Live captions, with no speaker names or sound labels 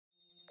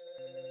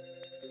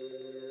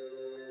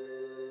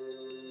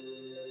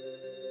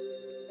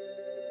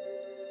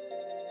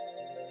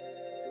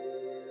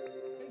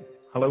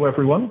Hello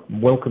everyone,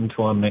 welcome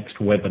to our next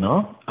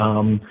webinar.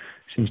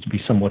 Seems to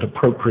be somewhat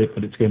appropriate,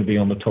 but it's going to be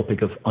on the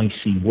topic of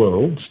icy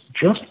worlds.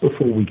 Just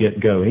before we get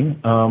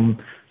going,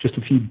 just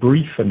a few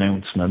brief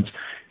announcements.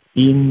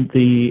 In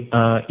the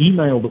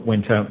email that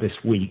went out this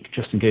week,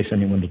 just in case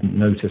anyone didn't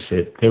notice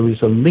it, there is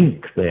a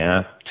link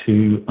there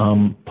to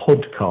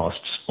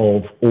podcasts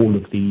of all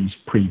of these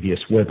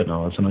previous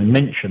webinars. And I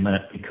mention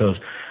that because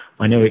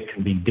I know it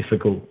can be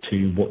difficult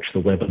to watch the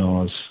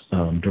webinars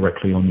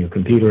directly on your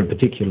computer, and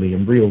particularly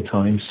in real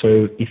time.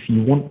 So if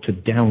you want to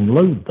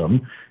download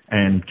them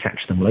and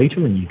catch them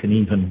later, and you can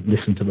even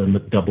listen to them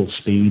at double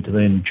speed,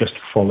 then just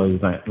follow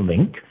that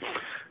link.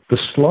 The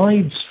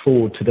slides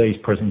for today's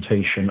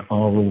presentation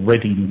are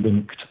already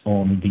linked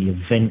on the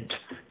event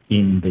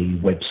in the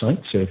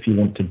website, so if you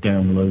want to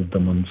download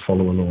them and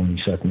follow along,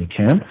 you certainly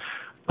can.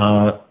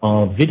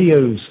 Our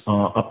videos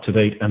are up to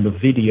date, and the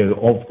video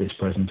of this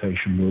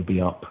presentation will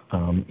be up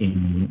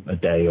in a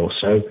day or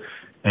so.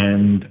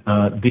 And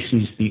this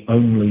is the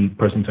only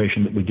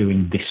presentation that we're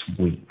doing this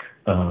week.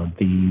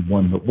 The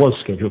one that was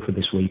scheduled for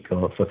this week,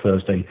 or for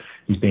Thursday,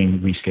 is being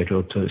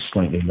rescheduled to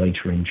slightly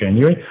later in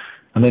January.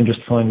 And then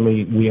just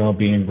finally, we are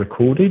being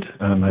recorded,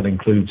 and that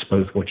includes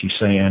both what you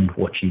say and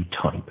what you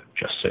type,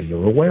 just so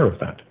you're aware of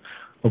that.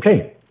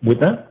 Okay, with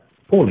that,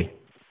 Paulie.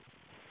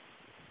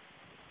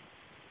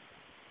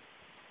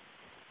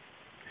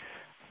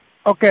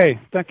 Okay,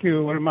 thank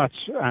you very much,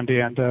 Andy.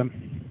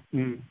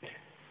 And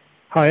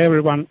hi,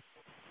 everyone.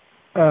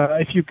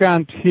 If you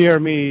can't hear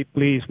me,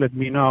 please let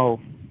me know.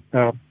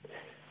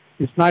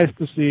 It's nice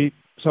to see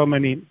so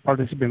many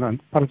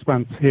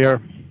participants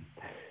here.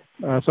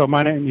 So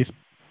my name is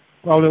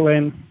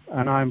Pauli,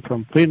 and I'm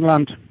from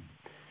Finland.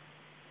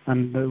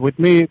 And with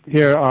me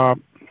here are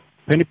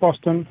Penny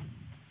Poston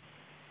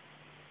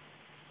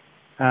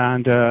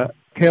and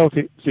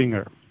Kelsey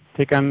Singer.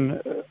 They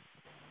can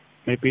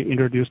maybe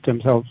introduce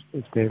themselves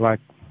if they like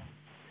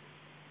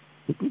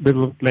a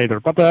little later.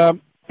 But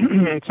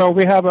so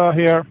we have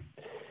here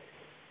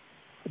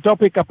a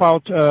topic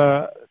about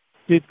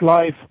did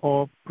life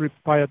or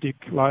prebiotic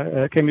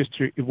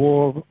chemistry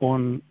evolve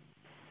on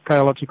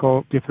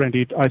geological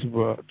differentiated ice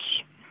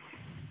worlds?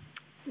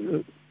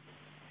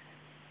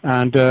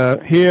 And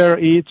here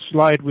each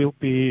slide will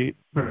be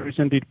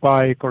presented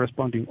by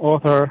corresponding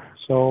author,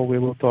 so we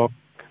will talk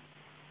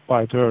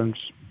by turns.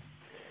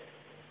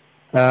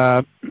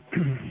 So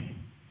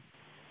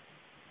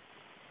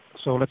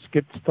let's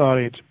get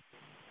started.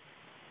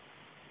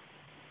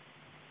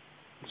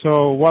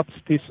 So what's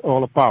this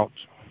all about?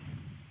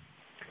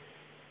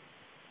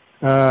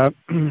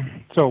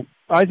 So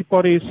icy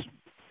bodies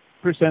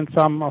present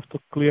some of the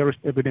clearest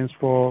evidence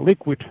for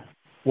liquid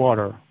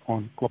water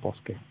on global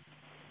scale.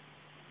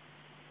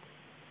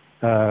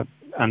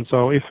 And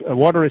so if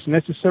water is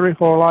necessary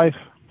for life,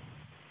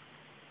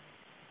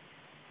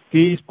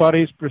 these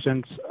bodies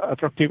present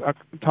attractive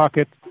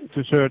target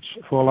to search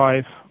for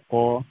life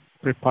or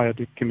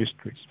prebiotic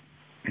chemistries.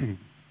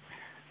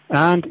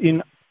 And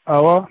in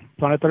our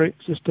planetary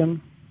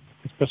system,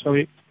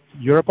 especially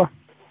Europa,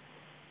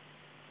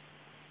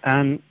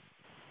 and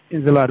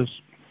Enceladus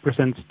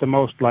presents the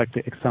most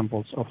likely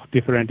examples of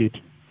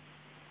differentiated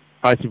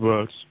icy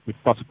worlds with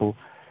possible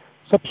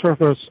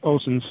subsurface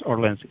oceans or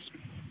lenses.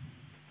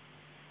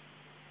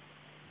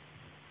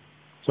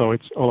 So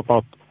it's all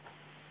about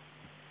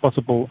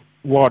possible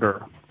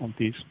water on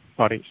these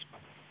bodies.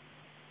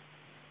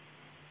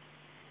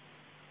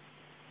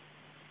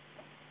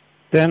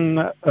 Then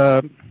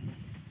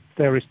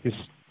there is this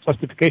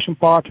justification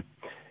part.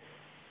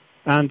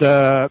 And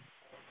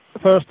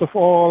first of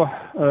all,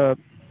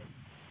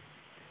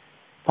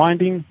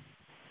 finding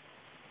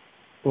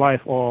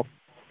life or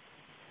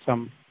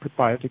some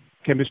prebiotic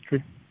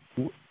chemistry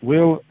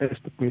will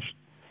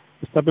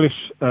establish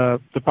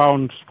the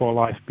bounds for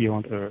life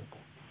beyond Earth.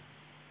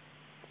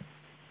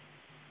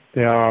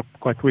 They are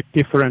quite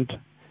different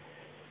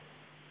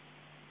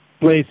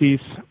places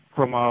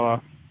from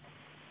our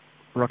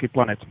rocky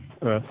planet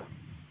Earth,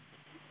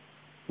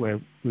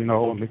 where we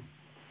know only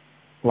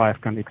life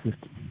can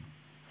exist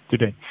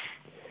today.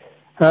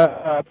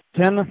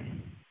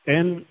 Then,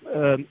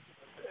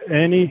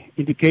 any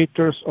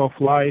indicators of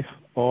life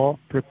or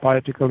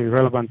prebiotically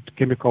relevant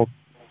chemical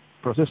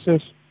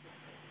processes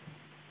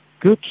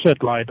could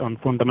shed light on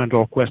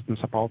fundamental questions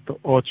about the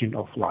origin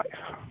of life.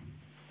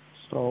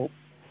 So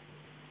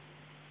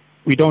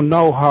we don't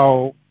know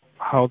how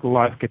the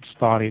life gets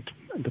started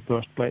in the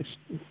first place.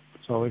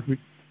 So if we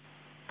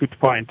could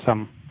find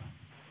some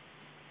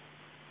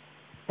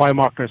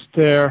biomarkers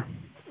there,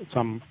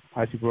 some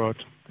icy world,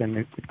 then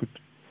it could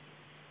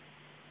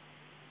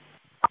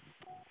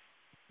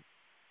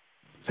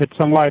shed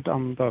some light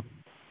on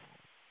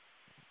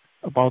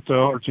about the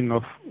origin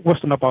of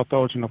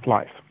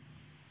life.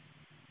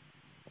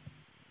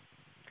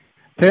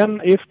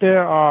 Then, if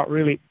there are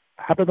really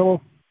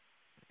habitable,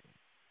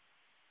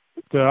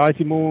 the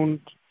icy moon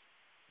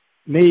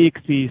may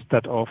exceed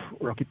that of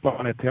rocky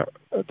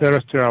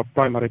terrestrial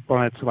primary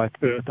planets like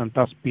Earth, and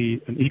thus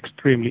be an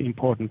extremely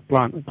important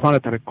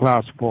planetary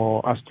class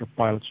for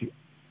astrobiology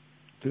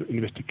to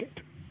investigate.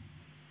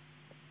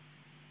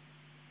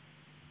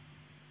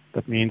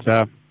 That means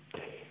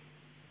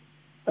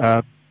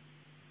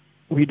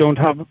we don't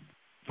have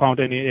found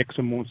any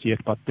exomoons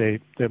yet, but they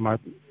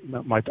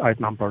might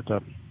outnumber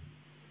the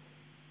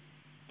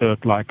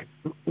Earth-like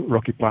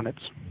rocky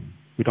planets.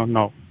 We don't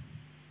know.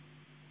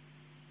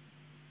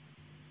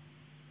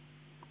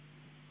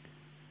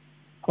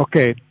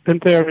 Okay, then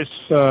there is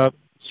a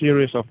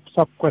series of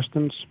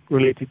sub-questions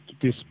related to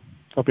this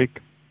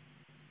topic.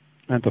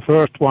 And the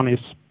first one is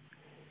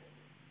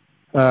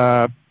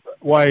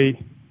why,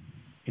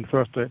 in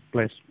first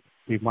place,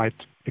 we might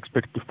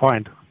expect to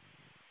find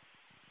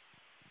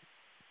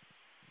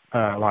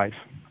life,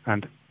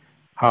 and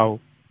how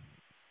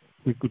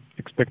we could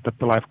expect that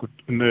the life could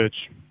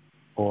emerge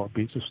or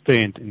be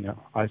sustained in the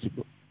icy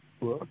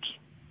worlds.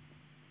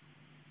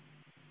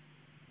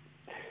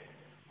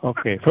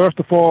 Okay, first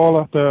of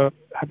all, the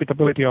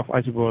habitability of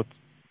icy worlds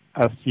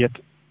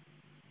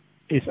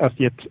is as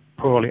yet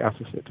poorly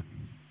assessed.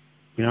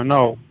 We don't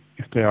know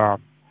if they are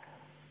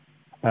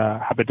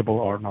habitable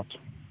or not.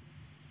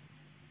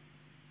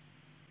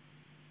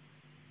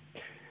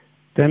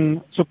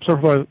 Then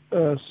subsurface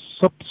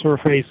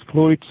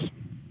fluids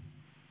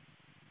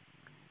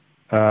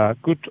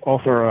could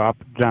offer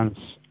abundance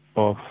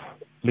of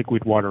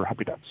liquid water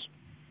habitats.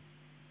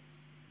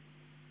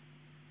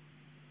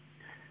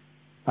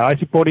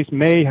 Icy bodies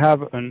may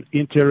have an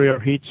interior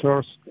heat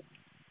source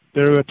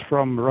derived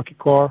from rocky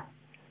core,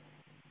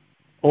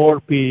 or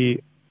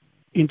be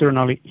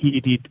internally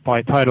heated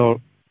by tidal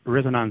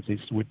resonances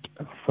with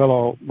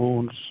fellow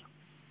moons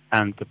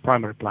and the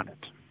primary planet.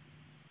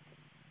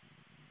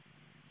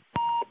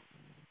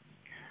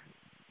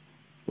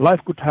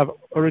 Life could have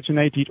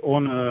originated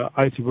on an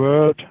icy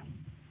world.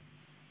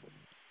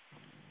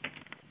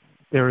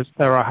 There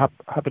are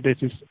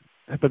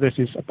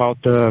hypotheses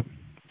about the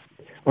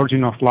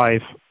origin of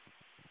life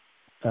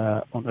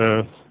on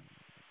Earth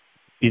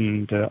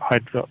in the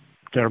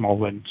hydrothermal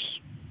vents.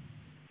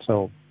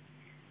 So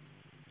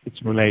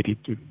it's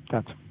related to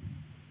that.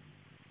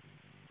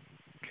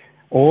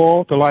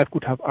 Or the life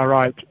could have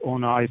arrived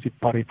on an icy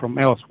body from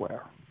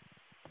elsewhere.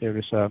 There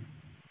is a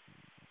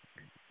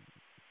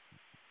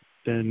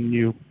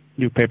new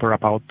paper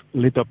about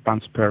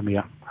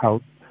lithopanspermia,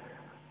 how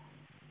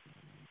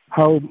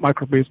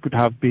microbes could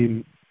have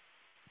been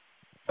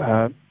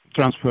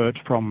transferred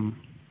from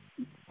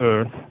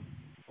Earth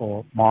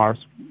or Mars,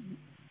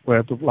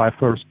 where the life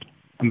first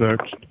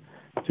emerged,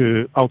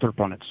 to outer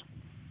planets.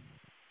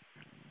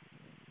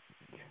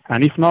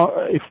 And if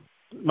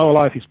no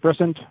life is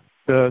present,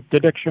 the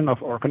detection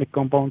of organic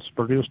compounds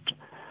produced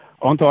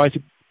on the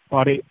icy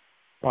body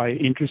by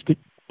intrinsic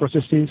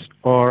processes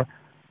or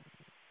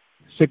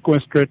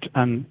sequestered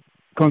and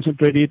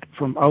concentrated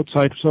from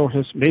outside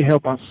sources may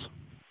help us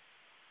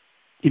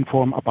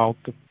inform about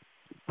the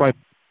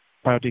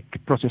prebiotic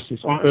processes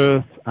on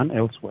Earth and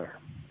elsewhere.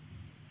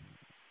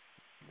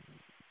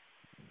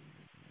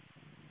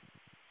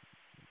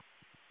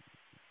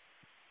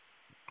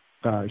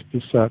 Is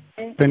this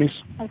Penny's?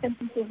 I think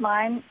this is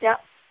mine. Yeah.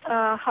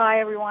 Hi,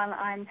 everyone.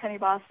 I'm Penny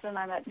Boston.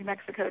 I'm at New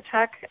Mexico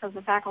Tech as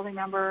a faculty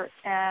member,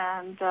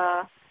 and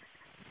I'm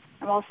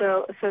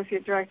also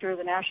Associate Director of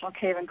the National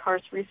Cave and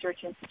Karst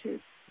Research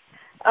Institute.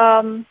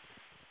 Our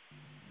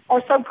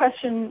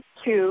sub-question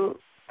 2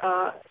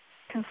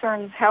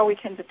 concerns how we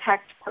can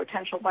detect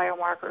potential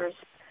biomarkers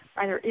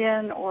either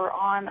in or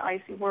on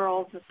icy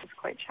worlds. This is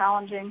quite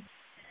challenging.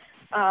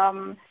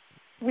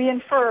 We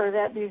infer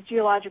that these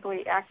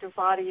geologically active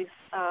bodies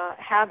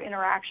have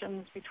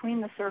interactions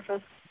between the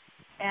surface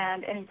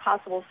and any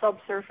possible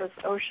subsurface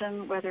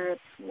ocean, whether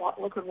it's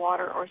liquid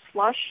water or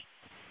slush,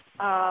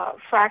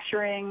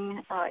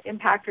 fracturing,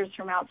 impactors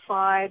from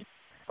outside,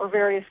 or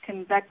various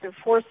convective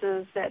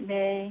forces that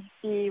may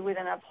be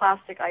within a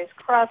plastic ice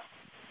crust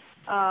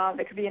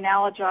that could be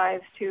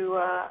analogized to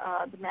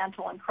the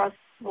mantle and crust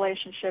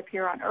relationship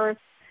here on Earth,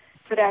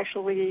 could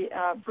actually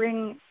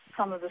bring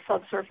some of the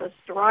subsurface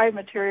derived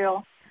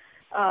material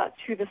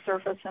to the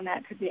surface, and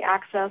that could be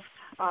accessed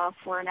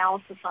for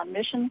analysis on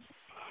missions.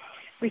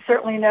 We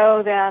certainly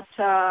know that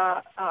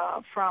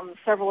from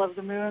several of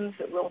the moons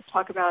that we'll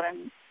talk about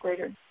in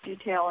greater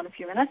detail in a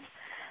few minutes,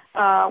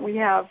 we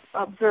have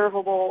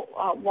observable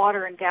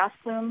water and gas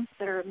plumes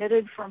that are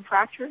emitted from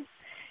fractures,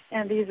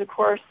 and these, of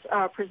course,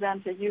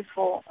 present a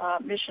useful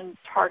mission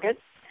target.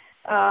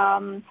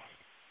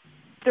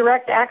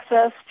 Direct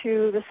access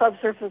to the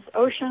subsurface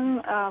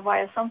ocean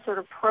via some sort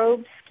of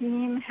probe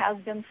scheme has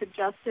been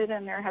suggested,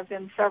 and there have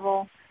been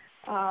several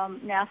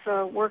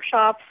NASA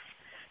workshops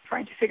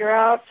trying to figure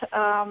out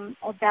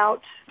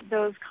about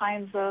those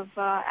kinds of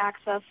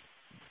access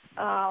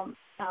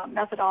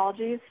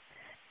methodologies.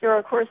 There are,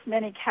 of course,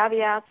 many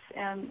caveats,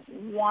 and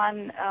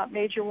one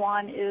major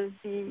one is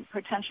the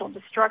potential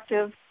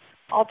destructive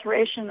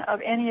alteration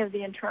of any of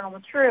the internal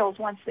materials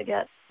once they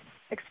get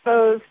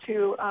exposed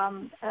to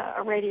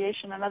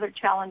radiation and other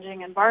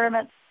challenging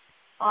environments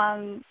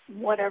on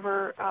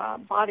whatever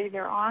body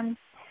they're on.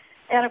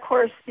 And of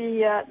course,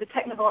 the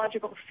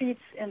technological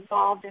feats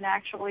involved in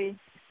actually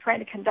trying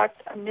to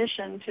conduct a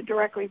mission to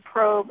directly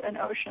probe an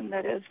ocean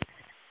that is,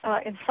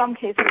 in some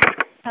cases,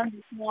 tens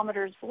of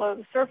kilometers below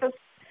the surface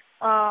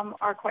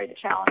are quite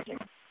challenging.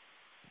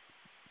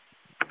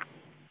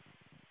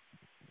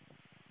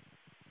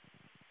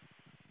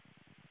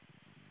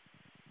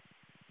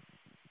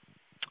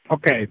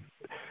 Okay.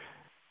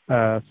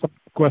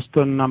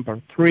 Question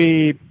number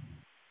 3.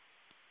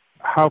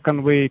 How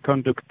can we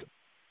conduct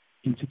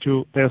in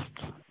situ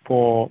tests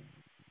for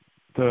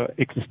the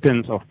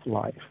existence of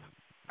life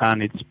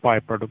and its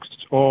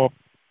byproducts or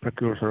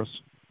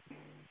precursors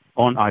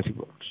on icy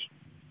worlds?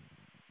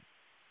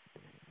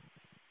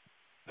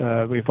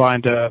 We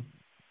find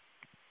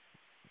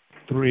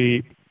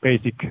 3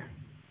 basic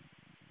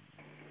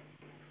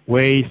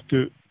ways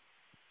to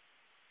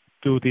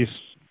do this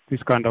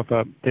kind of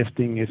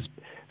testing. Is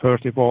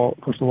first of all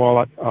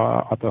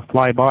are the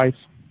flybys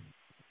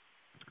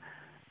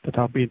that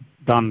have been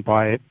done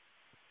by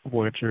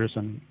Voyagers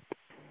and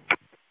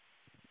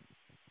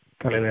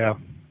Galileo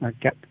and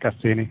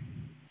Cassini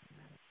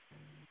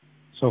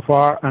so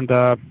far, and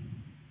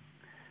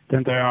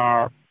then there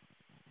are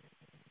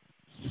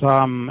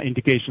some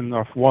indication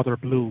of water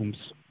blooms.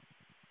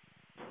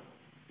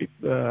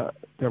 There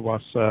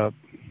was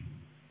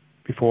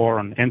before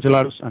on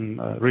Enceladus and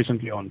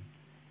recently on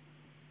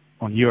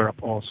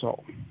Europe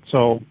also.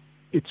 So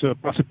it's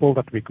possible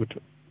that we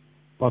could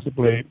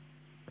possibly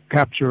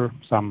capture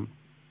some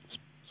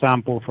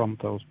sample from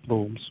those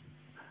blooms.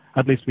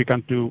 At least we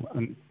can do,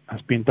 and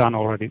has been done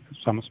already,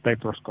 some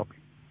spectroscopy.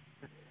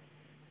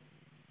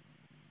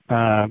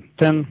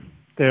 Then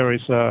there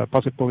is a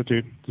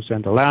possibility to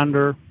send a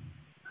lander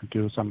and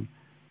do some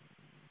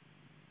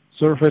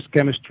surface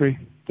chemistry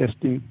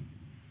testing,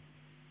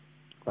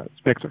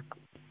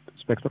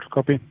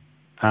 spectroscopy,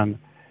 and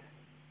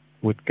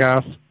with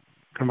gas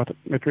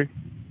chromatometry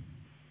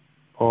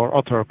or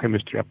other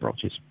chemistry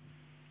approaches.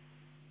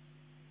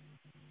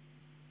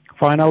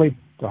 Finally,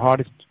 the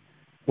hardest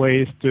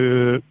way is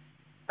to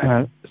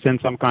send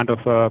some kind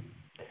of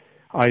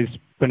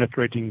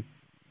ice-penetrating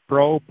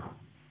probe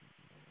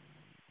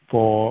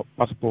for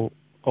possible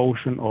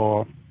ocean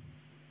or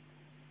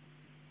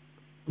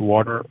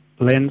water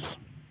lens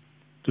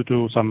to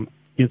do some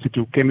in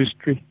situ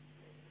chemistry,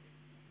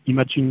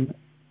 imaging,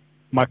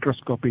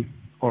 microscopy,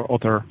 or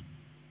other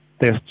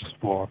tests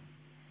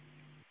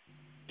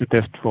to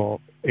test for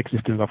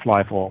existence of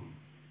life or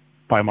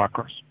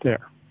biomarkers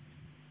there.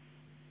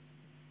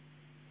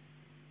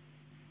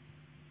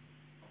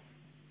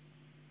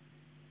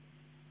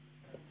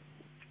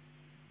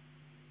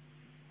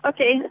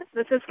 Okay,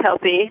 this is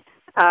Kelsey.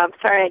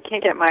 Sorry I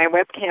can't get my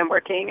webcam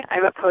working.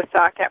 I'm a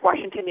postdoc at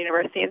Washington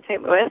University in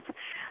St. Louis.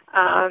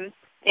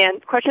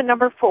 And question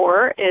number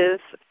 4 is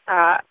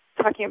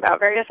talking about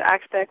various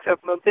aspects of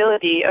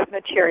mobility of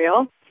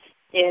material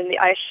in the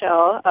ice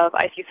shell of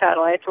icy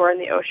satellites or in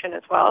the ocean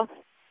as well.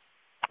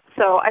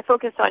 So I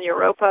focused on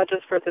Europa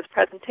just for this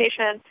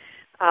presentation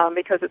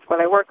because it's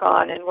what I work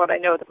on and what I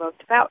know the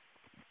most about.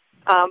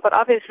 But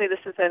obviously this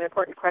is an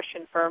important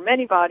question for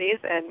many bodies,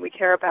 and we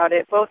care about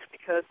it both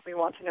because we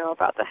want to know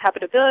about the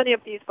habitability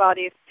of these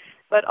bodies,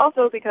 but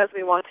also because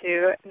we want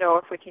to know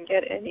if we can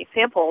get any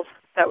samples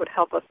that would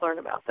help us learn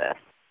about this.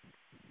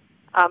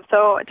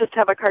 So I just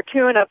have a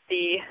cartoon of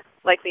the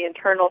likely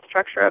internal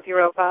structure of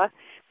Europa.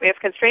 We have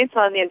constraints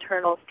on the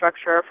internal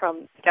structure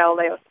from the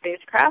Galileo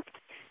spacecraft.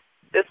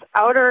 This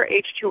outer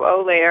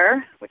H2O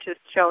layer, which is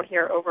shown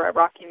here over a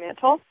rocky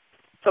mantle,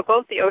 so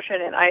both the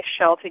ocean and ice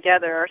shell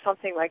together are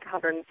something like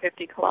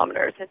 150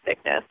 kilometers in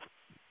thickness.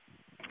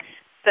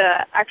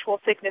 The actual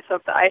thickness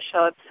of the ice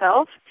shell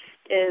itself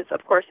is,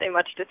 of course, a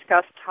much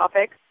discussed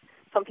topic.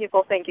 Some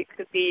people think it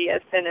could be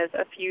as thin as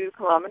a few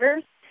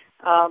kilometers,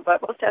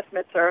 but most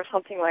estimates are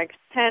something like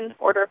 10,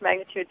 order of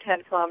magnitude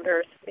 10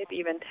 kilometers, maybe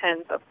even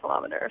tens of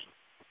kilometers.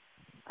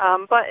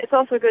 But it's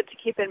also good to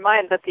keep in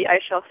mind that the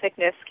ice shell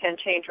thickness can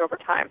change over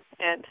time,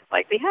 and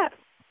likely has.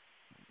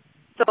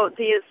 So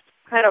these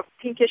kind of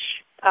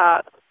pinkish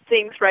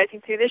things rising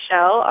through the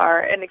shell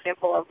are an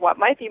example of what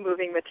might be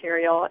moving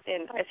material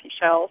in icy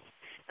shells,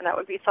 and that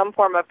would be some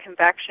form of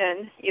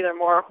convection, either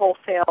more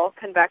wholesale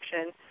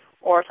convection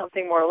or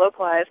something more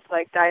localized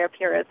like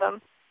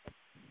diapurism.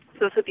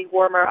 So this would be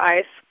warmer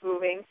ice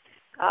moving,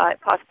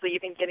 possibly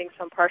even getting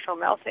some partial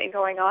melting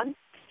going on.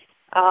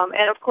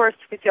 And of course,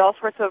 we see all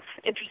sorts of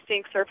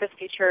interesting surface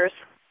features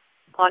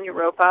on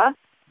Europa,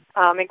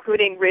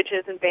 including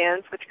ridges and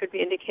bands, which could be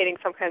indicating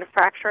some kind of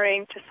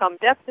fracturing to some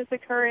depth is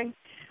occurring,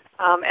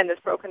 and this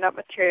broken up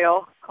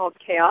material called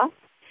chaos.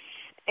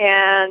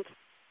 And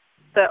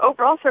the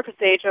overall surface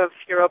age of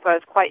Europa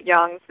is quite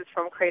young. This is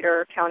from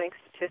crater counting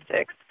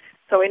statistics.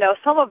 So we know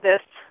some of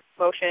this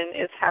motion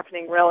is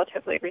happening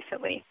relatively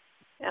recently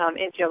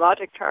in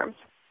geologic terms.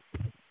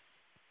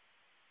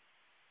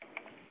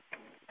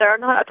 There are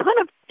not a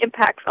ton of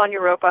impacts on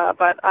Europa,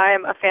 but I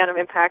am a fan of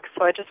impacts,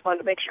 so I just wanted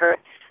to make sure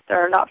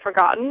they're not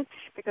forgotten,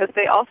 because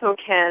they also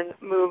can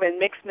move and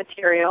mix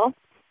material.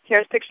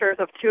 Here's pictures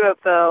of 2 of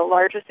the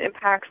largest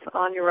impacts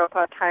on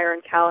Europa, Tyre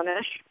and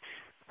Callanish.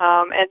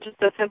 And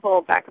just a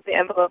simple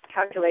back-of-the-envelope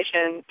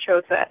calculation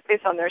shows that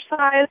based on their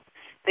size,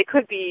 they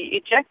could be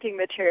ejecting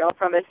material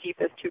from as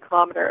deep as 2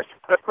 kilometers.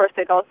 But of course,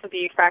 they'd also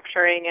be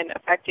fracturing and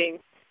affecting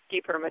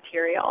deeper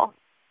material.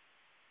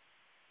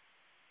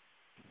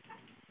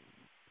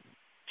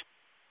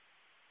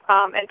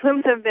 And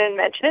plumes have been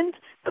mentioned,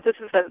 but this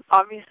is an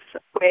obvious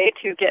way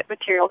to get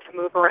material to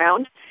move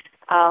around.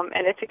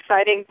 And it's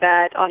exciting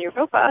that on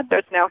Europa,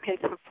 there's now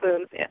hints of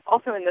plumes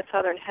also in the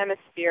southern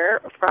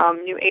hemisphere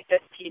from new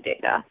HST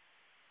data.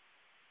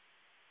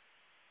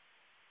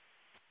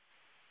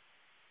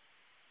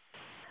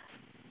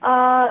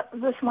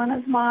 This one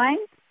is mine.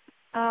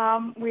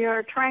 We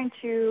are trying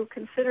to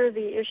consider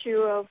the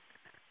issue of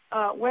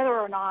whether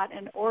or not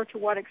or to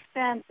what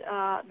extent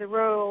the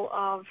role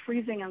of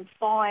freezing and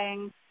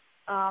thawing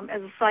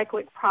as a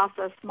cyclic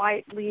process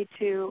might lead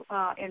to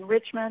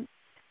enrichment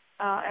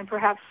and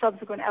perhaps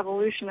subsequent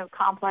evolution of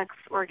complex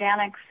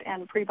organics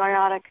and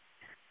prebiotic,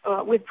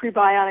 with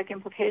prebiotic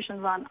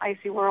implications on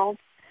icy worlds.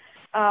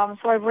 So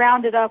I've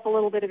rounded up a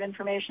little bit of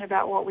information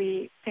about what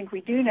we think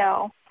we do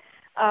know.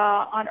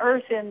 On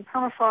Earth in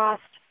permafrost,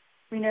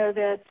 we know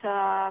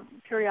that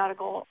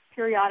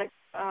periodic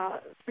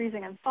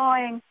freezing and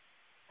thawing.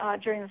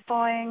 During the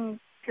thawing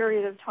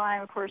period of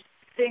time, of course,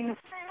 things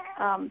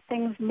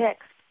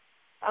mix.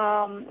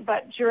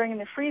 But during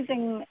the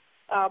freezing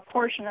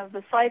portion of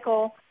the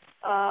cycle,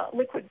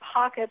 liquid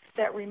pockets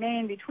that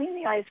remain between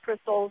the ice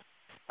crystals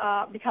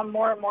become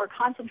more and more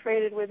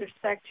concentrated with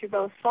respect to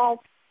both salt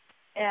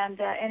and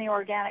any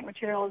organic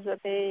materials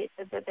that they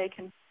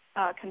can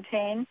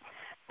contain.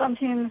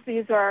 Sometimes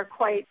these are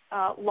quite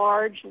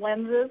large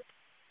lenses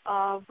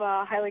of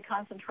highly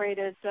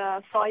concentrated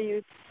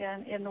solutes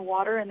in the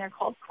water, and they're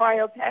called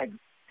cryopegs.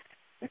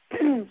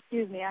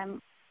 Excuse me,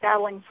 I'm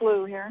battling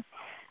flu here.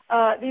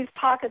 These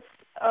pockets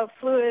of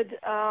fluid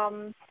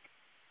can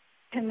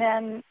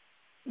then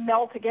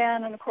melt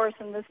again, and of course,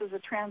 and this is a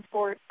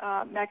transport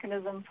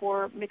mechanism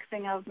for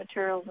mixing of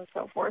materials and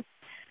so forth.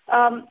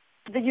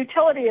 The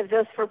utility of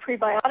this for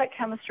prebiotic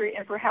chemistry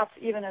and perhaps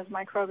even as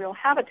microbial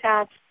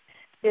habitats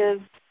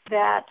is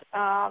that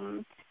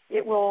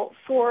it will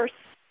force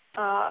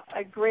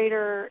a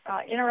greater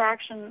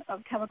interaction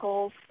of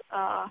chemicals,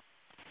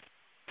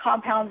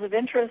 compounds of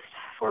interest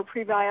for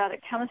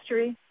prebiotic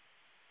chemistry,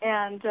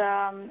 and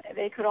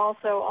they could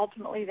also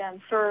ultimately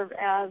then serve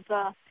as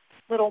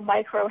little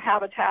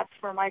micro-habitats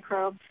for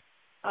microbes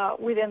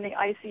within the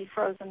icy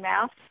frozen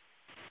mass.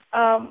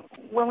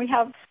 When we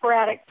have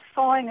sporadic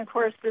thawing, of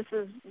course, this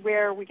is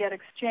where we get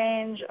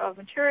exchange of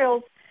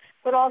materials,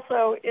 but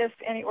also if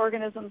any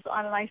organisms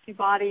on an icy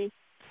body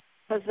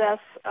possess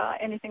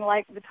anything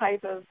like the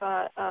type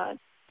of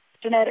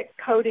genetic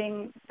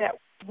coding that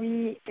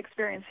we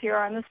experience here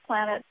on this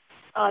planet,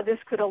 this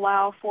could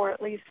allow for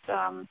at least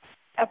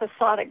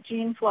episodic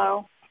gene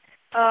flow.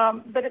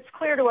 But it's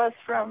clear to us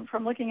from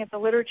looking at the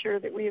literature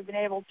that we have been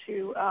able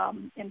to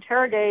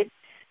interrogate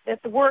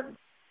that the work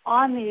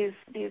on these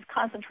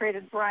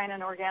concentrated brine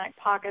and organic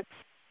pockets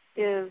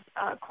is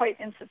quite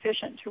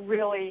insufficient to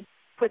really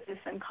put this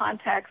in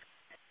context.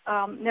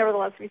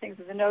 Nevertheless, we think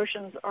that the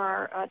notions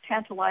are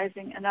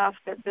tantalizing enough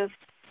that this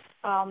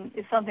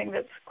is something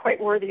that's quite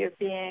worthy of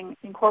being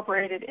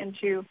incorporated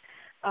into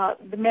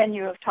the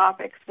menu of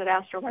topics that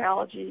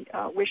astrobiology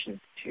wishes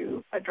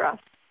to address.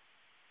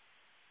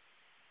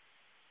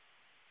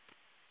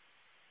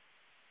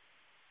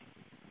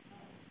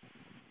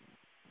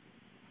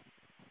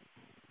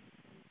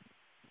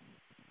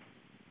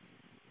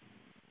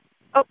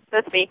 Oh,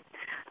 that's me.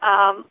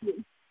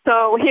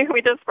 So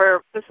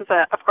this is,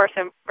 of course,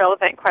 a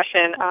relevant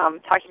question,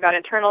 talking about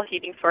internal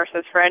heating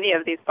sources for any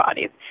of these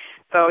bodies.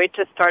 So we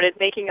just started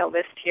making a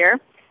list here.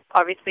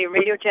 Obviously,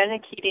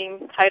 radiogenic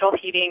heating, tidal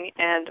heating,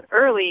 and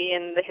early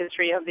in the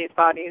history of these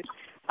bodies,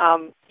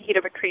 heat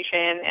of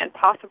accretion and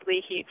possibly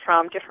heat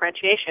from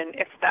differentiation,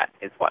 if that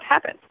is what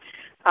happens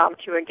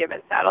to a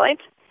given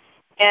satellite.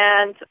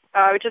 And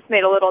we just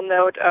made a little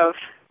note of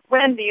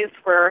when these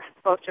were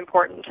most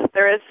important.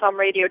 There is some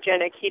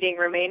radiogenic heating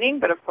remaining,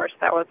 but of course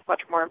that was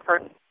much more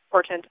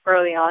important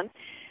early on.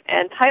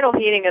 And tidal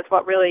heating is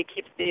what really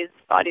keeps these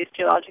bodies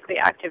geologically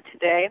active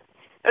today.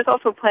 There's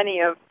also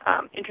plenty of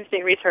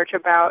interesting research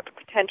about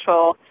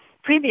potential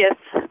previous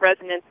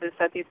resonances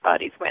that these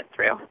bodies went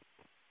through.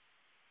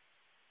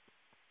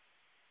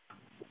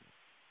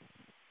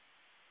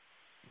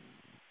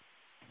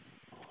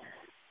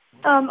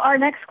 Our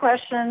next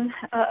question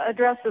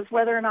addresses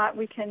whether or not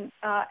we can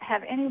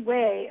have any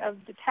way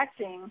of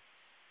detecting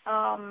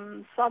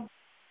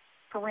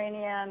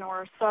subterranean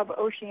or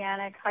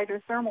suboceanic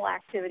hydrothermal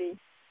activity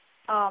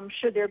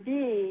should there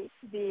be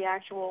the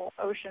actual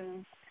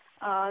ocean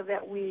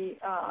that we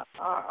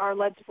are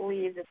led to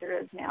believe that there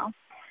is now.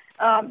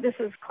 This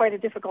is quite a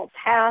difficult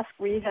task.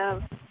 We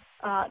have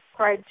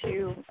tried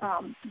to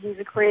use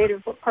a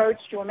creative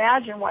approach to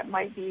imagine what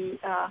might be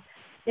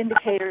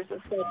indicators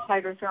of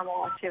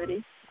hydrothermal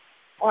activity.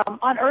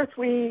 On Earth,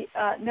 we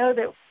know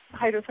that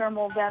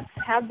hydrothermal vents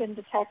have been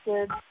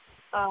detected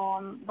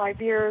by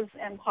Beers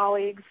and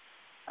colleagues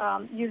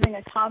using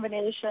a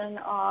combination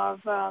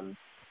of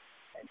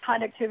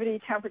conductivity,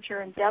 temperature,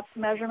 and depth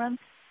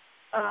measurements.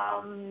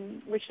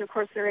 which of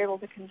course they're able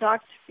to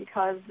conduct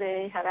because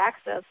they have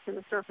access to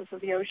the surface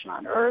of the ocean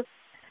on Earth.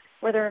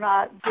 Whether or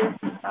not this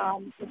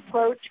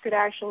approach could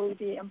actually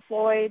be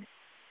employed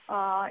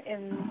on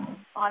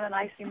an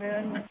icy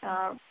moon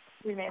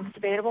remains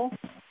debatable,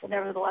 but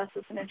nevertheless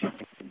it's an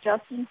interesting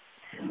suggestion.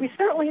 We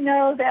certainly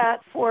know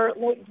that for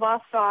Lake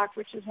Vostok,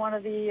 which is one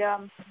of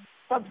the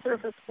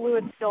subsurface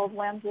fluid-filled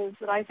lenses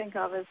that I think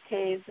of as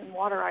caves and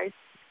water ice,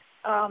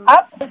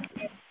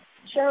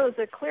 shows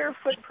a clear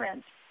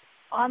footprint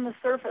on the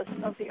surface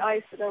of the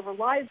ice that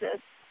overlies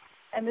it,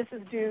 and this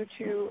is due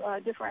to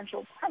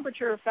differential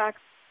temperature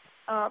effects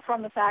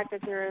from the fact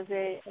that there is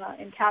a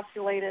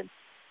encapsulated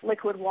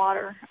liquid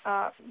water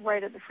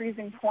right at the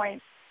freezing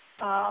point,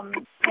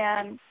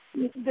 and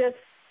this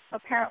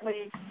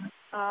apparently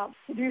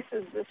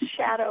produces this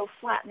shadow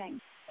flattening.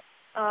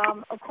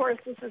 Of course,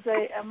 this is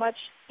a much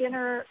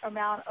thinner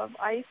amount of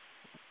ice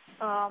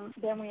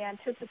than we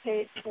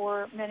anticipate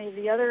for many of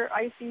the other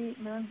icy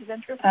moons of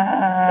interest.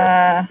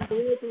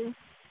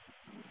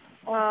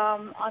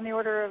 On the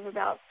order of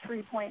about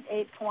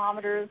 3.8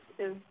 kilometers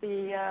is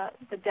the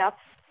depth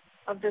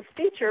of this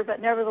feature, but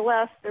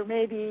nevertheless, there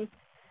may be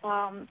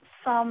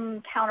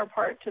some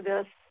counterpart to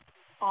this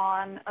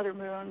on other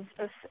moons.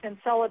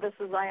 Enceladus,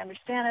 as I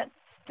understand it,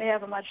 may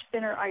have a much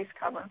thinner ice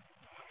cover.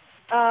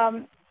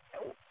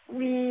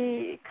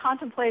 We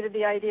contemplated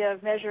the idea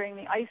of measuring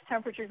the ice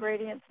temperature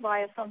gradients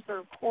via some sort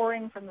of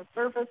coring from the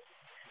surface.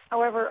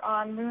 However,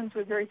 on moons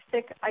with very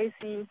thick,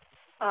 icy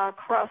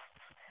crusts,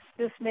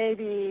 this may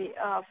be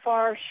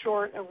far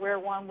short of where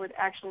one would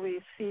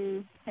actually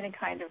see any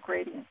kind of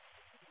gradient.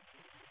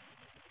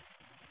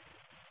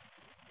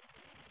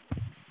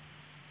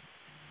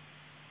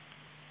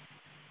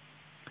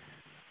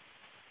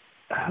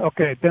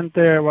 Okay, then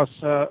there was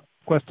a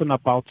question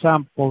about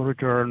sample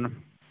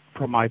return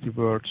from icy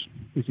worlds.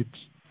 Is it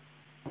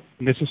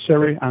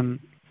necessary and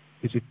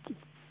is it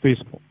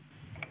feasible?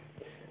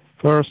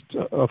 First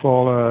of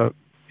all,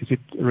 is it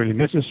really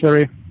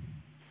necessary?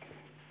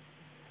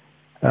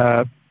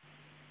 The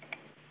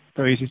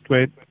easiest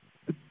way,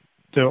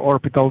 the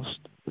orbital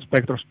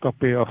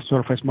spectroscopy of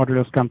surface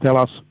materials can tell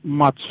us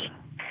much,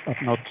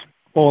 but not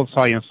all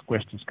science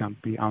questions can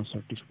be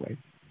answered this way,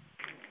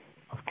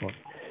 of course.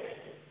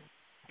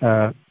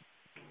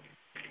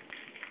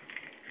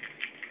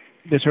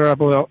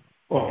 Desirable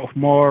of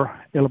more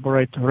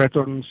elaborate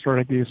return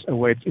strategies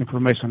awaits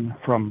information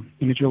from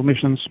initial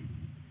missions.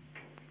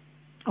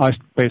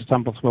 Ice-based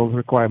samples will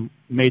require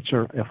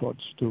major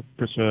efforts to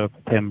preserve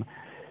them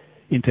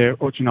in their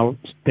original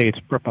state,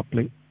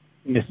 probably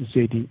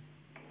necessitating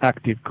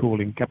active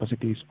cooling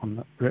capacities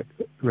on the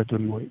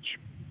return voyage.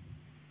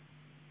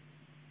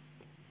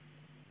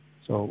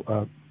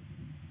 So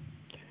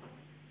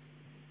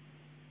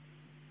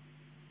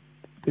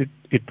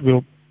it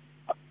will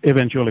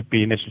eventually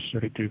be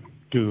necessary to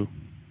do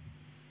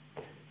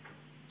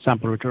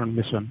sample return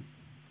mission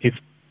if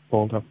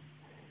all the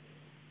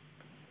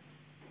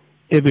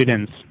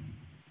evidence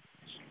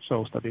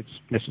shows that it's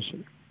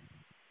necessary.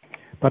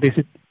 But is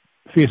it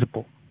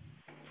feasible?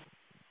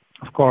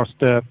 Of course,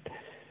 the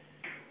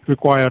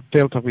required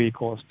delta V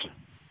cost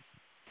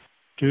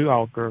to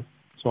outer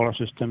solar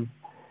system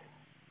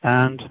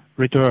and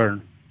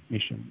return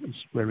mission is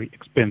very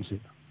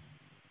expensive.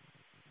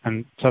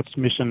 And such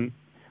mission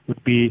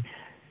would be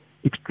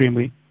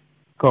extremely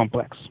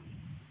complex.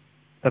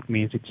 That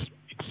means it's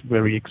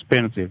very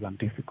expensive and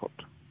difficult.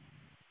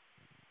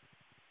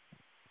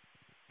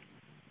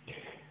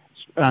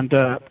 And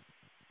that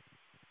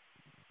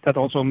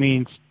also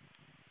means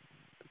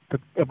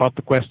about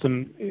the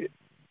question,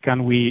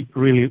 can we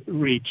really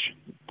reach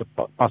the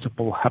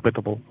possible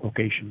habitable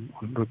location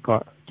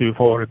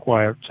for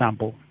required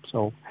sample?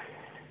 So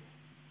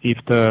if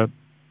the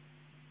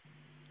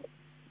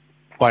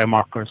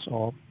biomarkers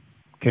or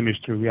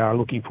chemistry we are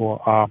looking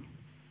for are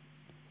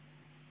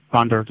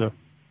under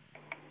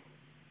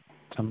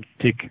some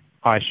thick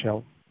ice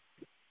shell,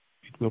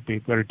 it will be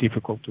very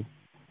difficult to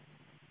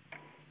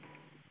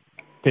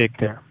take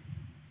there.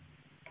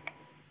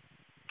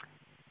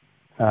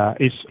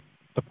 Is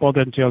the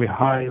potentially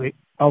highly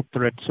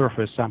altered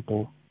surface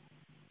sample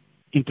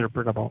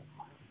interpretable?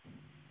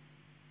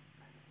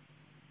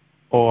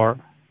 Or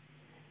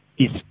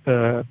is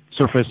the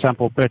surface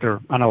sample better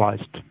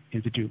analyzed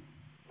in situ,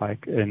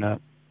 like in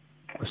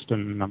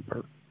question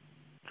number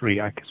 3,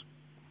 I guess?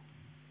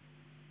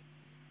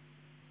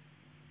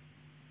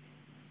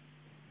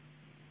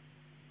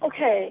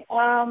 Okay,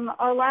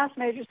 our last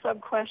major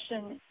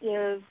sub-question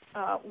is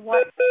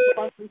what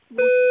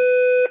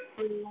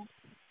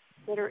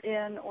that are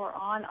in or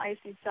on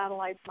icy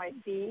satellites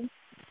might be.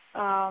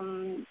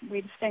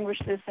 We distinguish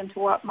this into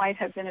what might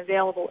have been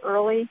available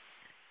early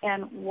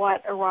and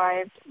what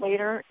arrived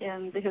later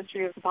in the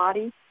history of the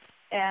body,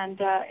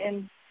 and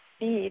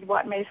indeed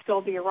what may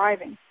still be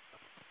arriving.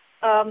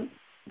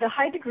 The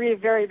high degree of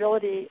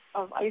variability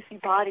of icy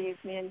bodies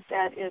means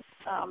that it's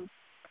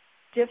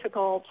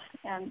difficult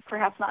and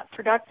perhaps not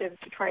productive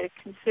to try to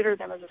consider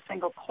them as a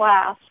single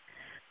class.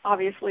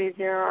 Obviously,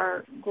 there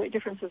are great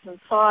differences in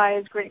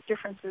size, great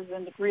differences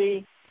in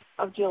degree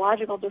of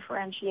geological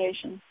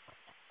differentiation.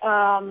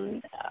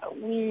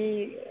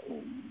 We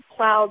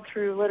plowed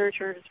through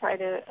literature to try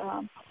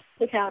to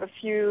pick out a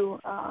few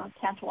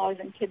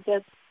tantalizing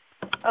tidbits.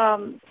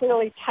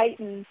 Clearly,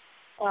 Titan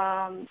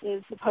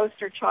is the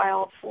poster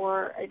child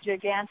for a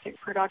gigantic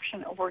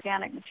production of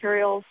organic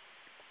materials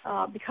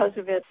because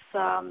of its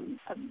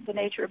the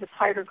nature of its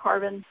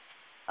hydrocarbon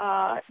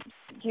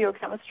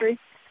geochemistry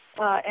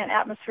and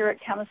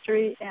atmospheric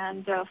chemistry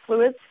and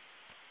fluids.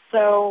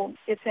 So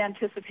it's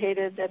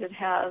anticipated that it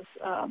has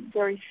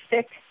very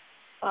thick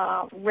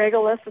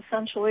regolith,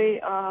 essentially,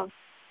 of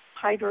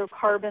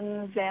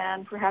hydrocarbons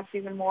and perhaps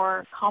even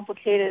more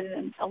complicated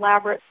and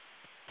elaborate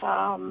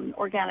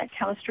organic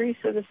chemistry.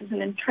 So this is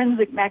an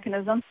intrinsic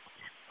mechanism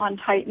on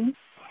Titan.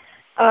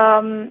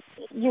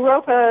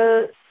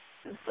 Europa's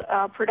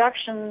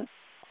production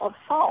of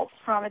salts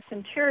from its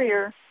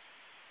interior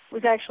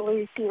was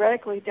actually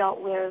theoretically dealt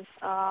with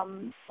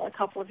a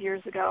couple of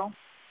years ago.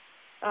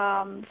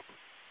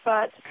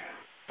 But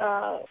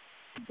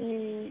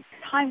the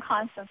time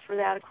constants for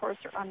that, of course,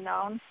 are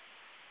unknown.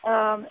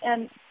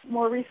 And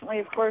more recently,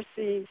 of course,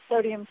 the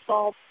sodium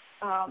salts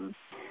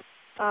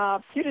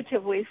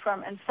putatively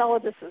from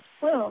Enceladus's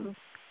plumes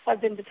have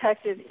been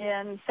detected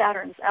in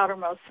Saturn's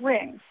outermost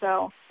ring.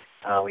 So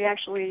we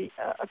actually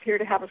appear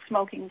to have a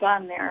smoking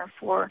gun there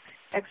for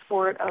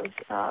export of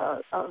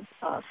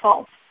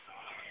salts.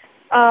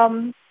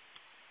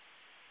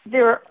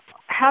 There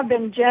have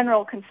been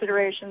general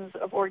considerations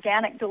of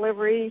organic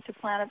delivery to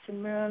planets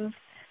and moons.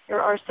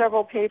 There are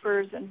several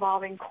papers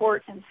involving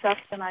Court and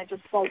Sexton. I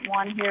just cite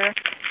one here.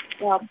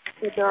 But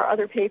there are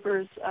other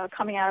papers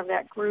coming out of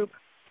that group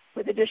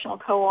with additional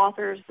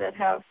co-authors that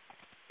have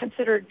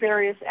considered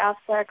various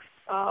aspects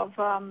of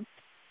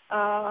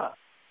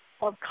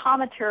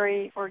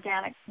cometary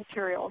organic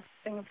materials,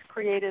 things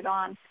created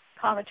on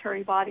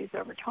cometary bodies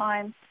over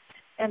time,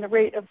 and the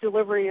rate of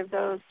delivery of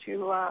those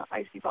to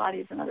icy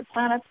bodies and other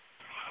planets.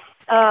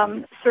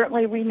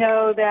 Certainly we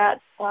know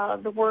that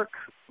the work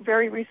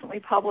very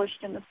recently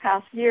published in this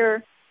past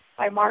year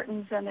by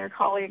Martins and their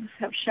colleagues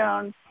have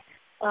shown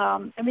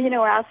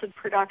amino acid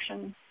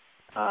production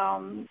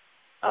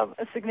of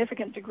a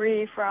significant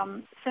degree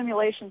from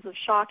simulations of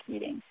shock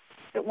heating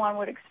that one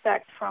would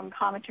expect from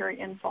cometary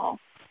infall.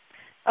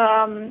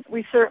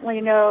 We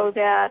certainly know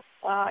that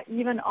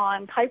even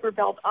on Kuiper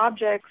Belt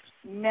objects,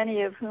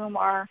 many of whom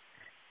are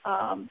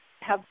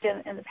have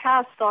been in the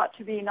past thought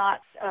to be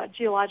not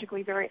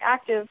geologically very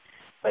active,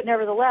 but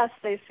nevertheless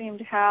they seem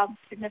to have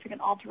significant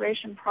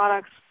alteration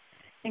products,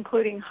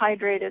 including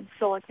hydrated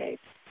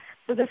silicates.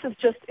 So this is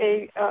just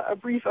a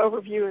brief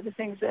overview of the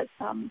things that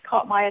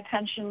caught my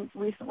attention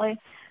recently.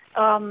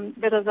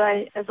 But as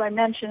I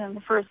mentioned in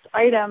the first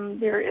item,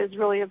 there is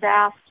really a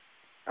vast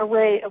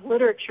array of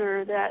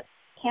literature that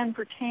can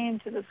pertain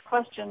to this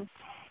question,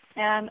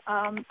 and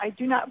I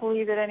do not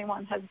believe that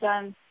anyone has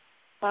done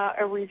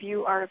a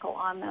review article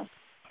on this.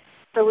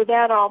 So with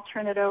that, I'll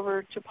turn it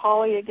over to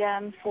Polly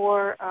again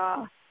for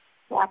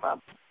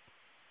wrap-up.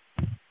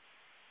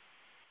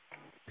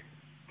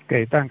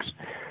 Okay, thanks.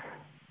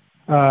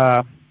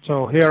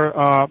 So here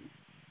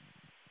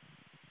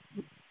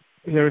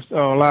is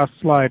our last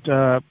slide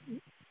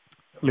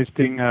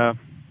listing all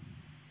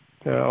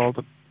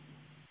the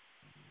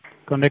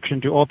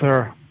connection to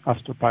other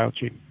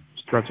astrobiology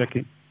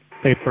strategy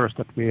papers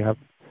that we have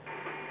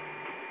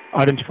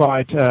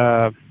identified.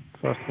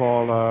 First of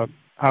all,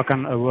 how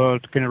can a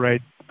world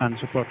generate and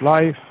support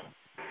life?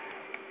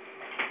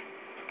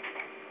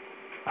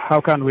 How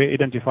can we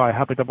identify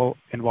habitable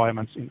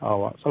environments in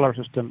our solar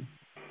system?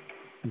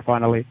 And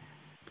finally,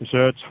 to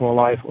search for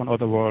life on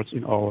other worlds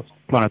in our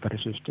planetary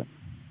system.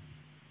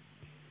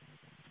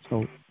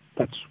 So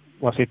that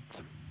was it.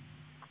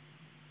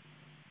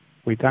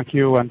 We thank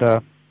you, and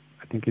I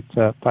think it's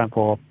time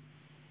for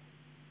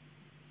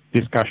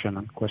discussion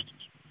and questions.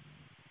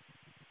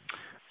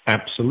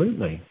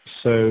 Absolutely.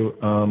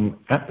 So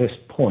at this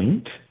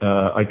point,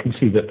 I can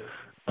see that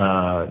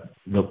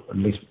at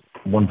least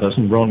one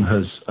person, Ron,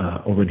 has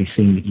already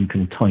seen that you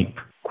can type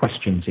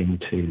questions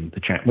into the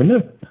chat window,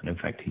 and in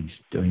fact he's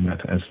doing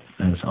that as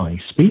I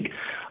speak.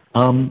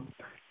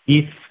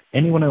 If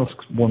anyone else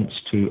wants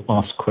to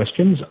ask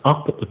questions,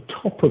 up at the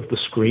top of the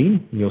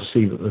screen you'll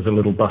see that there's a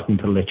little button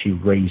to let you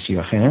raise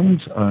your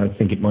hand. I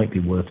think it might be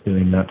worth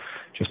doing that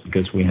just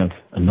because we have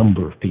a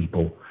number of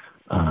people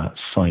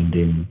signed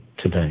in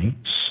today.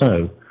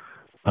 So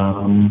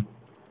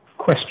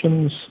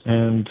questions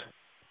and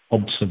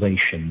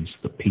observations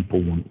that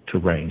people want to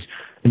raise.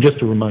 And just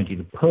to remind you,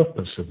 the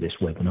purpose of this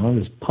webinar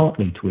is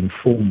partly to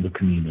inform the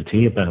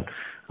community about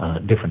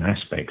different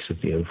aspects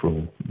of the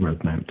overall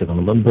roadmap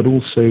development, but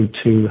also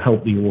to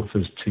help the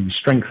authors to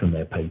strengthen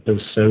their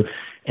papers. So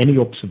any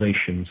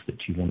observations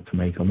that you want to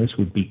make on this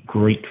would be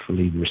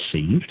gratefully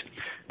received.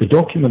 The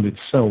document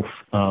itself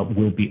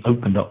will be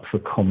opened up for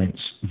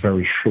comments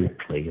very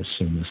shortly as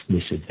soon as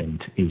this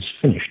event is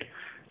finished.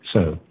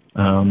 So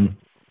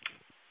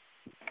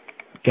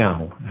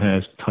Gal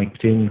has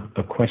typed in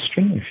a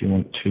question. If you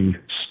want to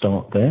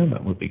start there,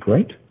 that would be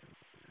great.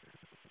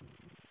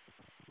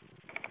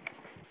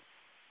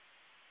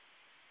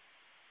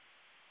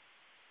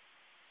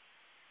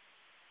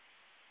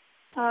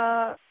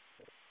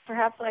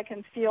 perhaps I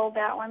can field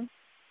that one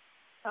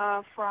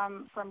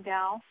from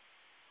Gal.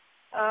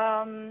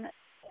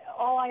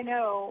 All I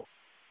know,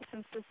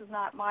 since this is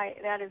not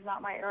that is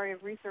not my area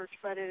of research,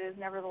 but it has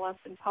nevertheless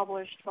been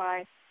published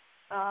by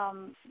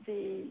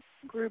the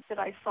group that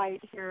I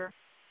cite here,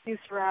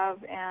 Yusrav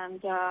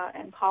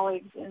and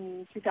colleagues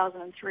in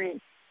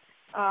 2003.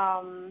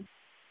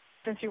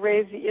 Since you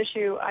raised the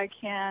issue, I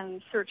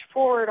can search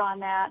forward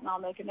on that, and I'll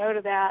make a note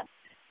of that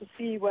to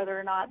see whether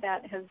or not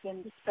that has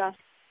been discussed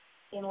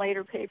in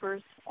later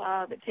papers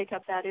that take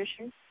up that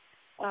issue.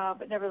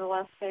 But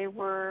nevertheless, they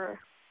were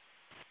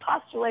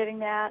postulating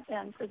that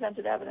and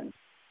presented evidence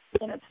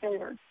in its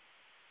favor.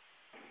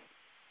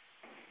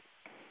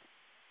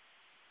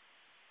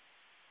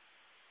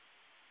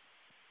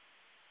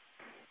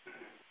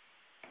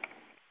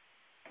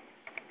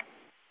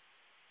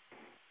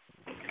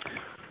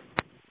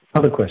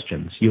 Other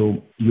questions?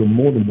 You're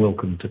more than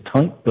welcome to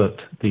type, but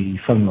the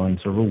phone lines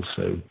are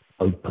also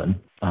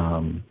open.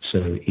 So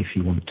if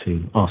you want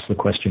to ask the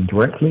question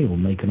directly or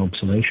make an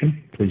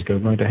observation, please go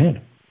right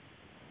ahead.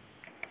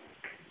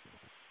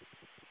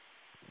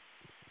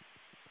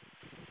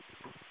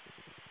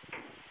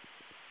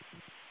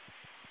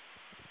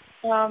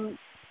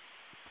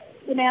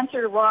 In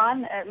answer to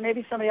Ron,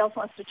 maybe somebody else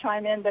wants to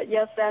chime in, but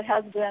yes, that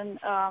has been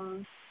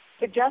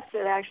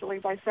suggested actually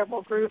by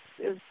several groups,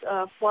 is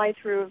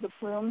fly-through of the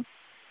plumes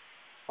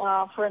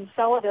for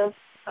Enceladus.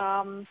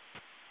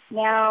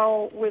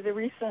 Now, with the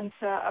recent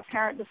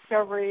apparent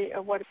discovery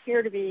of what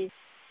appear to be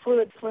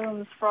fluid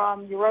plumes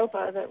from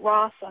Europa that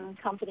Ross and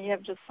company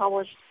have just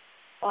published,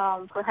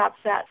 perhaps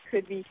that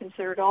could be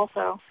considered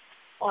also.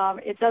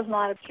 It does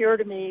not appear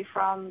to me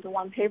from the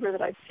one paper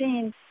that I've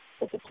seen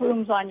that the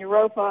plumes on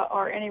Europa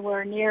are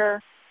anywhere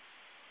near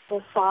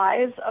the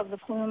size of the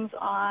plumes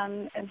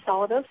on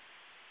Enceladus,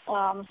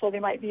 so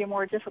they might be a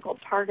more difficult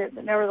target.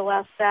 But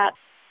nevertheless, that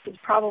is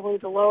probably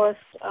the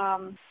lowest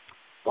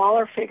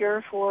dollar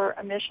figure for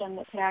a mission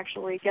that can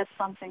actually get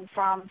something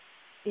from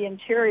the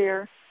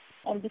interior.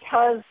 And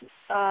because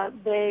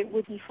they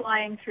would be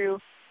flying through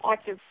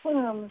active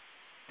plumes,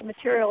 the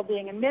material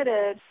being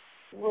emitted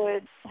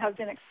would have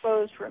been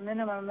exposed for a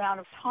minimum amount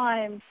of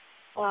time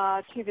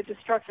to the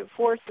destructive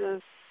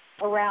forces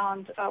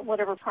around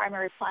whatever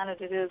primary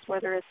planet it is,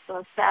 whether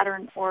it's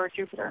Saturn or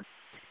Jupiter.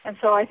 And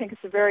so I think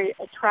it's a very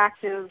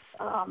attractive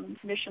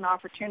mission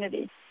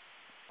opportunity.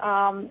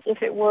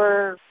 If it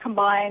were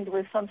combined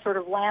with some sort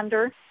of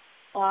lander,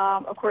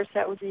 of course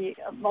that would be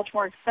much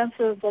more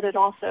expensive, but it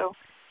also,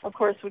 of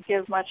course, would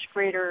give much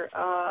greater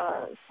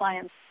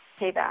science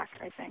payback,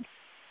 I think.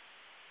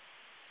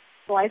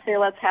 So I say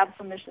let's have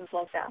some missions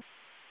like that.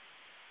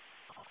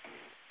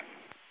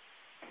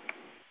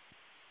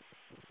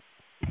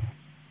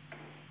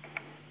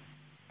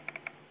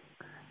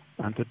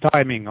 And the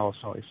timing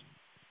also is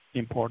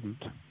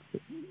important.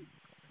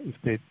 If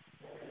they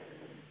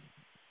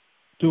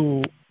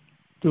do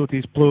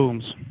these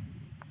plumes,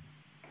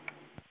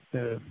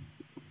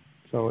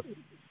 so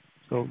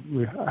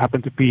we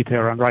happen to be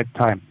there on right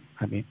time.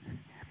 I mean.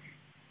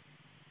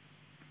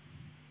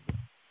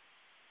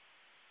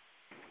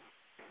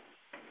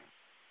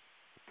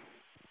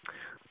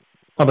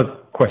 Other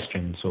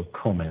questions or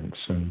comments?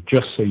 And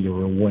just so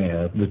you're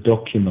aware, the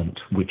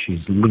document which is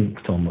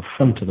linked on the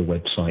front of the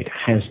website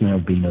has now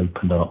been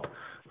opened up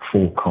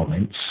for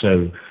comments,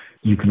 so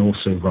you can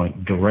also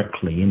write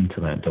directly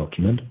into that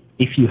document.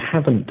 If you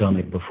haven't done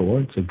it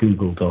before, it's a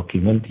Google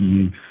document.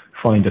 You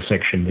find a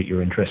section that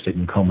you're interested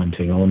in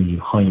commenting on, you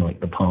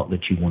highlight the part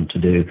that you want to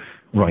do,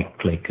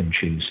 right-click and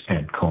choose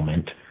Add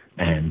Comment,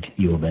 and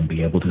you'll then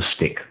be able to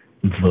stick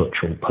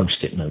virtual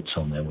post-it notes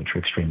on there, which are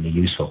extremely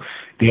useful.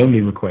 The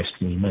only request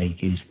we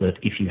make is that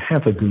if you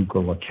have a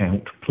Google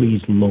account,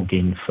 please log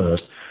in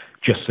first,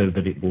 just so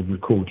that it will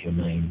record your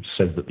name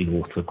so that the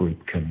author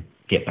group can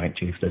get back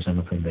to you if there's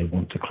anything they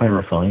want to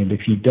clarify. And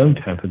if you don't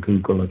have a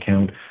Google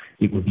account,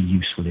 it would be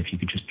useful if you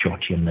could just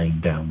jot your name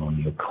down on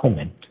your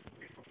comment.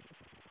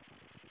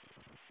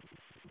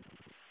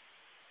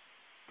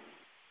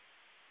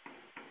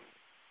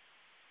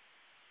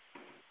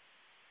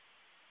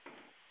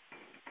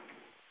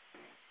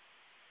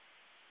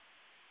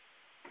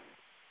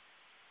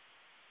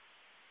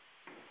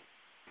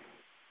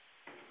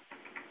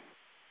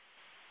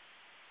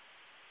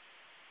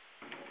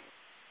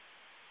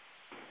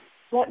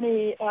 Let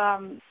me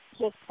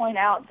just point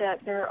out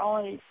that there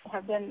only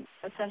have been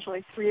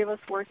essentially 3 of us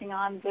working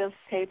on this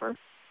paper,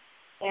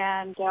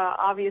 and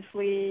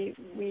obviously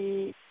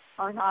we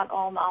are not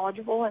all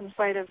knowledgeable in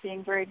spite of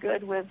being very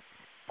good with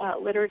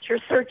literature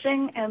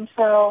searching, and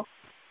so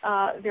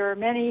there are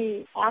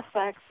many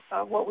aspects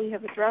of what we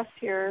have addressed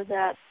here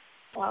that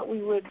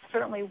we would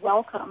certainly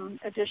welcome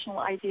additional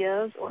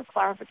ideas or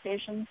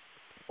clarifications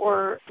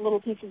or little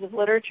pieces of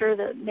literature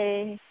that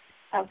may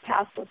have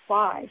passed us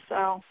by.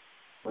 So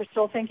we're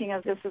still thinking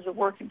of this as a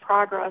work in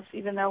progress,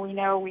 even though we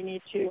know we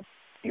need to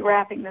be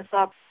wrapping this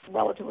up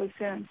relatively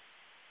soon.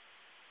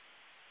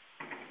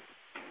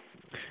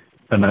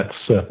 And that's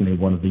certainly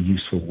one of the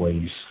useful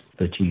ways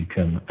that you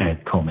can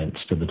add comments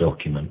to the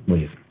document.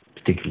 We've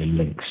particularly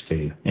links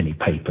to any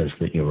papers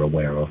that you're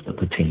aware of that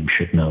the team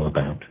should know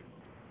about.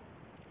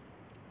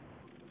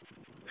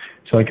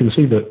 So I can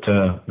see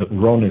that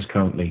Ron is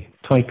currently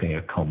typing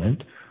a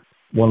comment.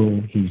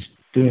 While he's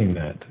doing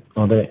that,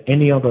 are there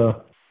any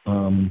other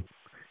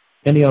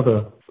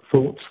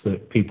thoughts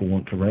that people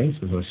want to raise?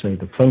 As I say,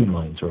 the phone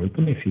lines are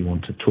open. If you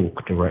want to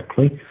talk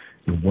directly,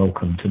 you're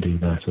welcome to do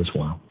that as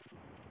well.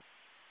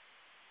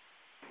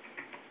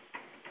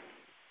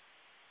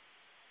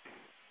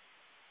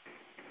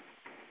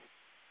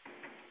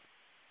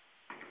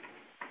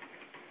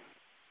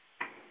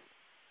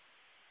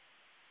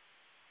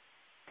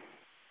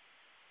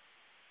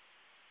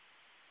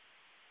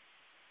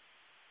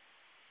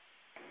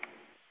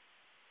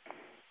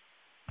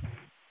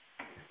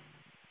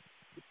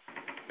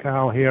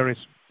 Cal here is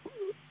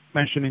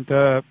mentioning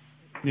the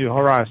New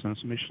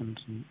Horizons missions,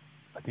 and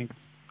I think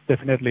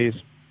definitely is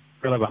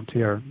relevant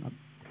here.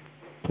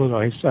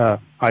 Pluto is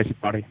icy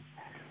body.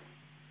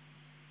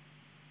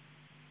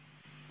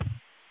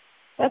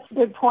 That's a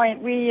good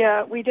point.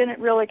 We didn't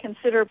really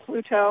consider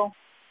Pluto,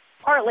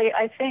 partly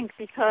I think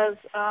because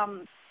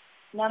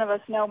none of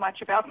us know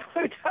much about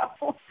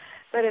Pluto,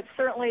 but it's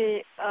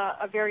certainly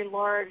a very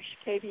large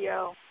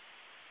KBO.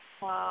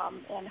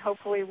 And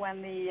hopefully,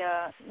 when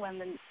the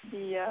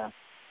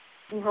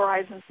New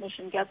Horizons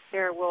mission gets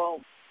there,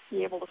 we'll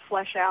be able to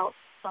flesh out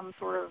some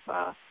sort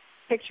of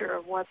picture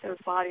of what those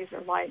bodies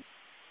are like.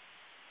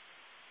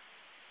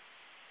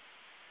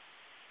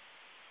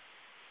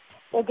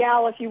 So,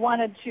 Gal, if you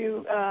wanted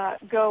to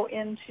go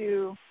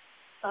into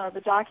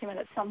the document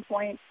at some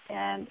point,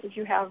 and if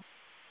you have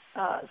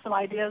some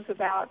ideas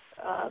about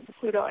the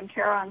Pluto and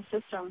Charon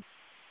system,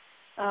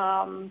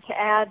 to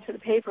add to the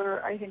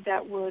paper, I think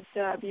that would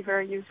be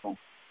very useful.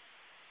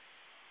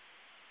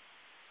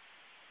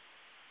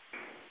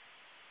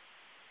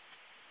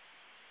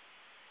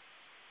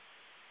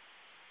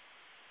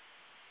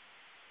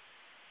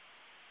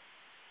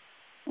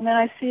 And then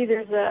I see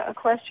there's a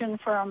question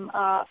from,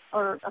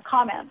 or a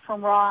comment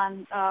from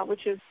Ron,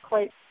 which is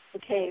quite the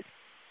case.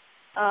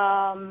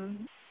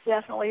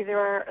 Definitely there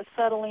are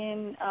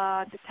acetylene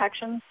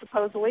detections,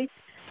 supposedly.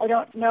 I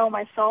don't know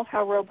myself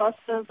how robust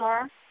those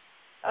are.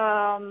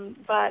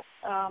 But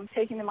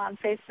taking them on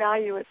face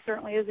value, it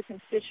certainly is a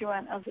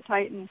constituent of the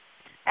Titan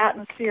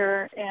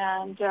atmosphere.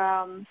 And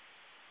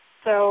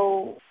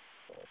so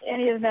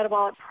any of the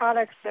metabolic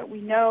products that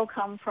we know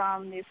come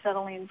from the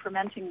acetylene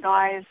fermenting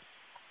dyes,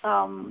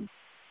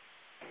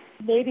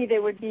 maybe they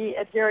would be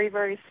at very,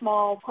 very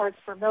small parts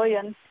per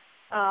million.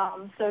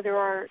 So there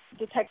are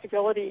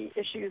detectability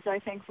issues, I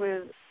think,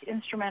 with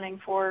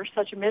instrumenting for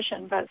such a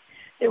mission. But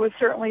it would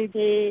certainly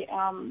be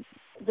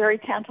very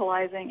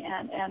tantalizing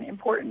and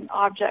important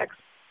objects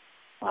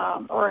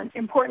or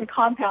important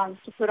compounds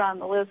to put on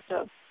the list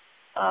of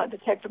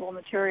detectable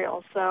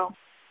materials. So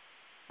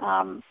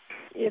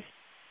if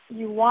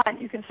you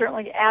want, you can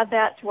certainly add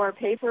that to our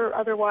paper.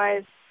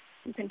 Otherwise,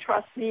 you can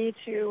trust me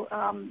to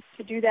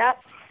do that,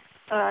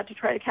 to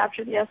try to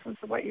capture the essence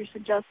of what you're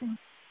suggesting.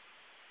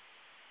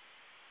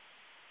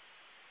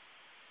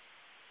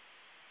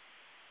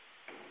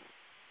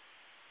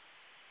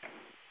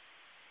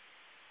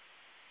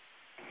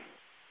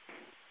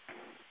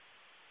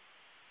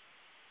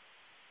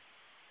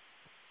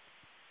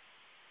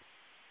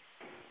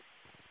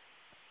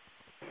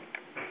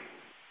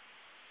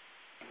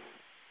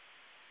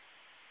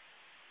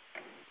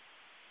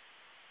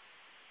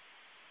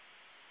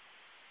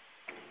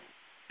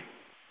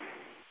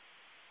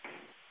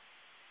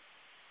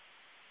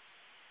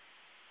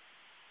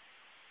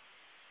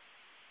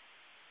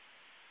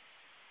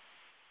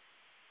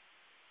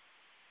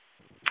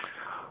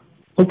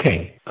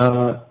 Okay.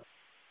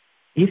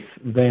 If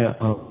there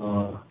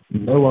are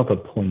no other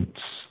points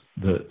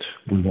that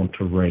we want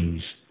to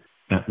raise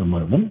at the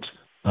moment,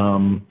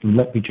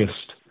 let me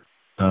just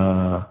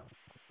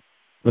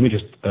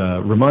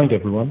remind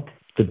everyone,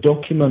 the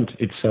document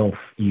itself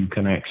you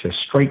can access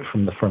straight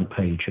from the front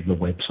page of the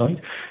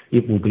website.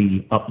 It will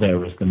be up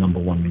there as the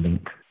 #1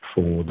 link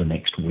for the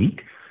next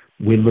week.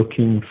 We're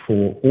looking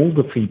for all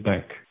the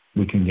feedback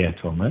we can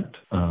get on that,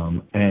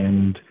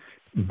 and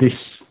this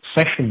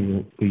session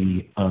will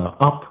be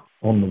up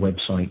on the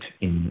website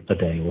in a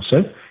day or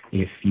so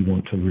if you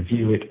want to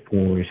review it,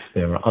 or if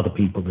there are other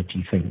people that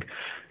you think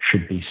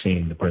should be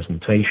seeing the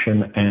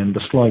presentation. And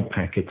the slide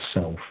pack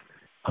itself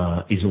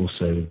is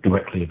also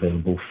directly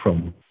available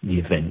from the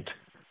event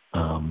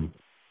on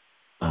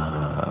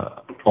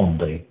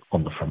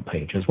the front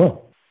page as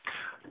well.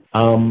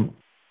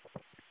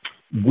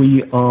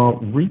 We are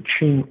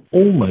reaching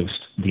almost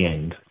the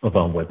end of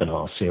our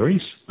webinar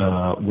series.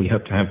 We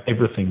hope to have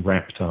everything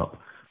wrapped up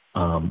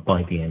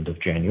by the end of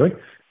January.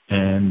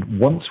 And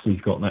once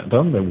we've got that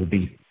done, there will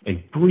be a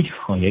brief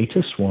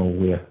hiatus while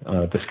we're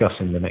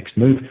discussing the next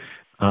move,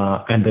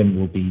 and then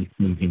we'll be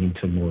moving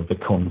into more of a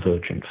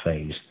convergent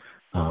phase.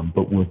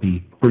 But we'll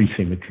be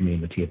briefing the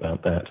community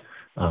about that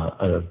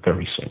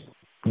very soon.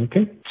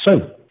 Okay,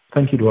 so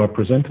thank you to our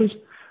presenters,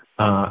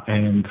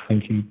 and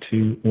thank you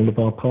to all of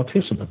our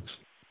participants.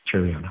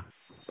 Cheerio now.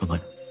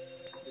 Bye-bye.